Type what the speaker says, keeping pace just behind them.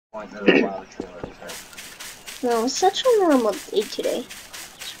Well, such a normal day today.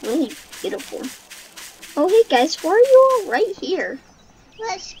 It's really beautiful. Oh, hey guys, why are you all right here?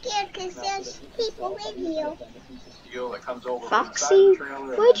 We're scared because there's people in here. Foxy,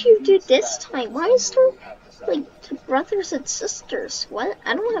 what'd you do this time? Why is there, like, two brothers and sisters? What?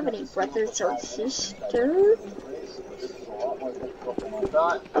 I don't have any brothers or sisters.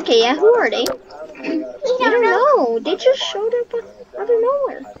 Okay, yeah, who are they? We I don't know. They just showed up out of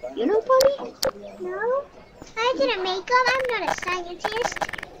nowhere. You know, buddy? No, I didn't make them. I'm not a scientist.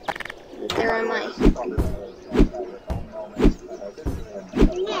 There am I.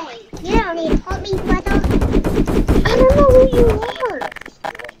 Hey, you don't need to help me, brother. I don't know who you are.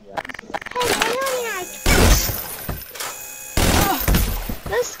 Hey, I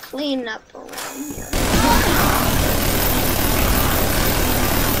Let's clean up around here.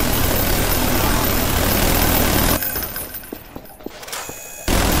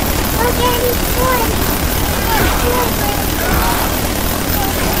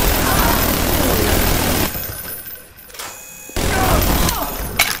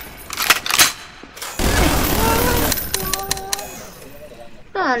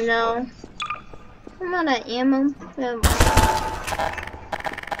 Oh no. I'm out of ammo.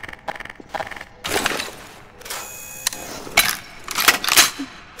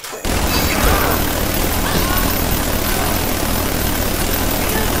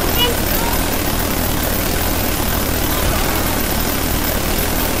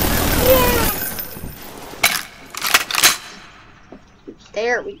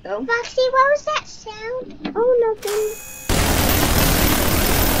 There we go. Foxy, what was that sound? Oh, nothing.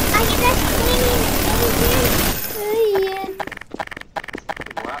 Are you guys cleaning Yeah.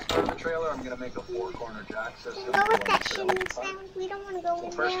 Last part of the trailer, I'm going to make a 4-corner jack system. Go with that shimmy sound. We don't want to go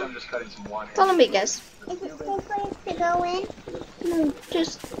in First, there. I'm just cutting some one. Follow me, guys. Is it safe for us to go in? No,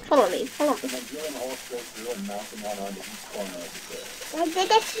 just follow me. Follow me. I did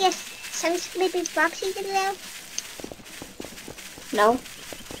that to some sleepy Foxy to do. No.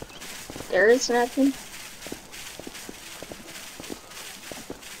 There is nothing.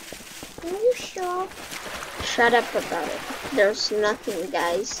 Are you sure? Shut up about it. There's nothing,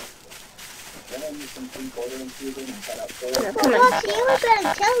 guys. No, come on. Foxy, you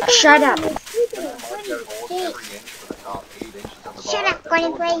better tell them. Shut up. Shut up,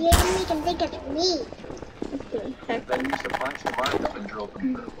 Gordon Gray. You can make him think it's me. Then use the punch to mark them and drill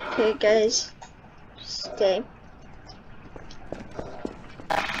them through. Okay, guys. Stay.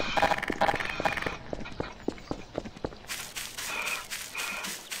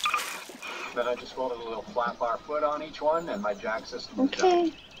 Then I just welded a little flat bar foot on each one, and my jack system is done.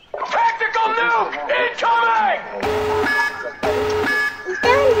 Okay. Tactical nuke incoming! Is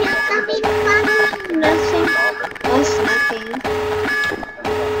there something Foxy? Nothing. That's nothing.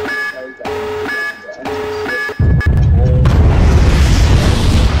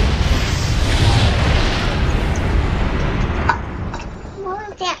 What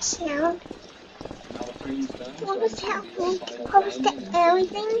was that sound? What was happening? What was that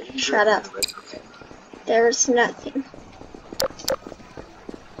everything? Shut up. There's nothing.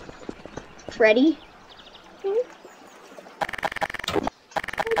 Ready?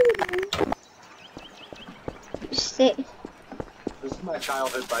 Stay. This is my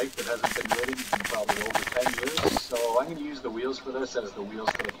childhood bike that hasn't been ridden in probably over 10 years, so I'm going to use the wheels for this as the wheels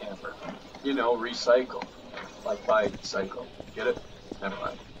for the camper. You know, recycle. Like bike, cycle. Get it? Never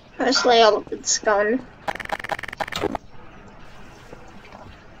mind. Mostly all of it's gone.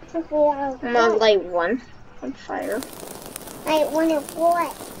 I'm on light 1 on fire. Light one of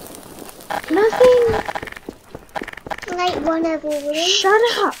what? Nothing. Light one of what? Shut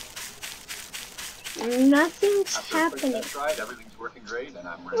up. Nothing's After happening. that's right, everything's working great, and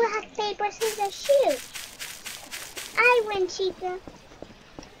I'm ready. Rock, paper, scissors, shoot. I win, Chica.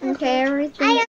 Okay, everything.